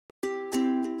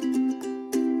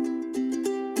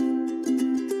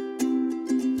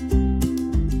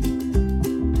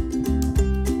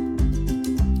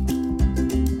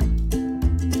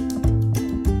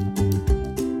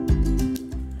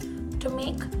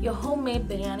your homemade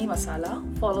biryani masala,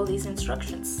 follow these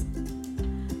instructions.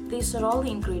 These are all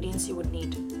the ingredients you would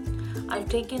need. I've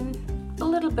taken a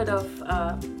little bit of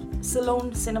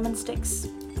Ceylon cinnamon sticks.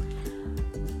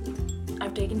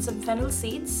 I've taken some fennel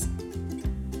seeds.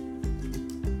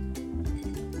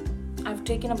 I've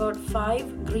taken about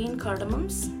 5 green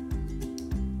cardamoms.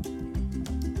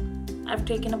 I've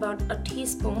taken about a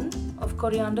teaspoon of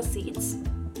coriander seeds.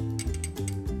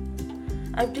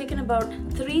 I've taken about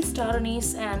 3 star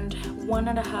anise and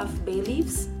 1.5 bay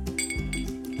leaves.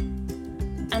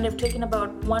 And I've taken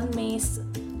about 1 mace,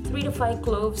 3 to 5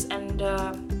 cloves, and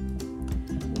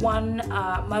 1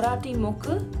 Marathi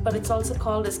mukh, but it's also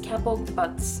called as kapok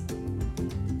buds.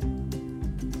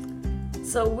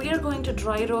 So we are going to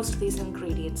dry roast these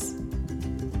ingredients.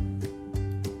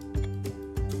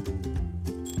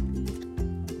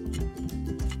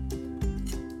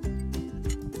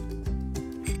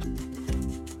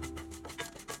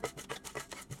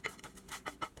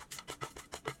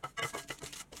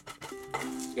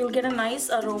 You'll get a nice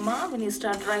aroma when you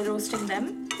start dry roasting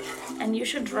them, and you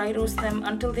should dry roast them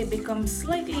until they become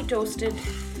slightly toasted,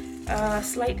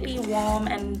 slightly warm,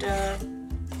 and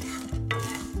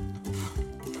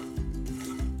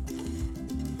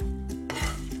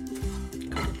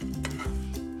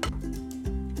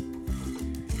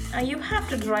you have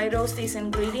to dry roast these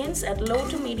ingredients at low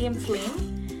to medium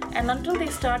flame, and until they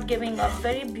start giving a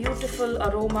very beautiful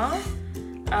aroma.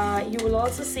 You will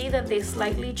also see that they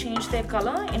slightly change their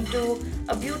color into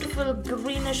a beautiful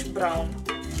greenish brown.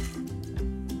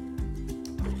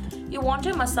 You want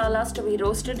your masalas to be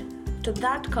roasted to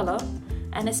that color,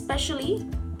 and especially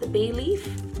the bay leaf.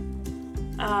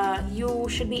 You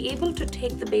should be able to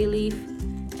take the bay leaf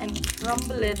and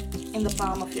crumble it in the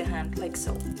palm of your hand like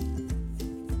so.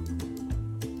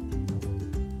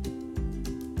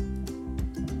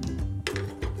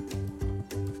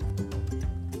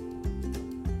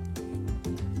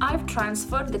 I've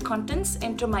transferred the contents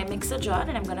into my mixer jar,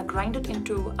 and I'm going to grind it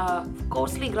into a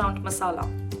coarsely ground masala.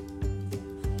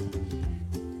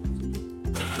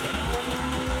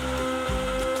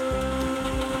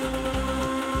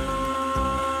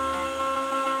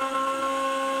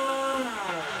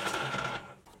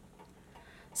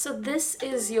 So this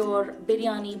is your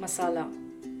biryani masala.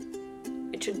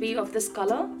 It should be of this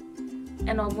color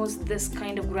and almost this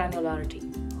kind of granularity.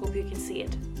 Hope you can see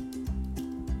it.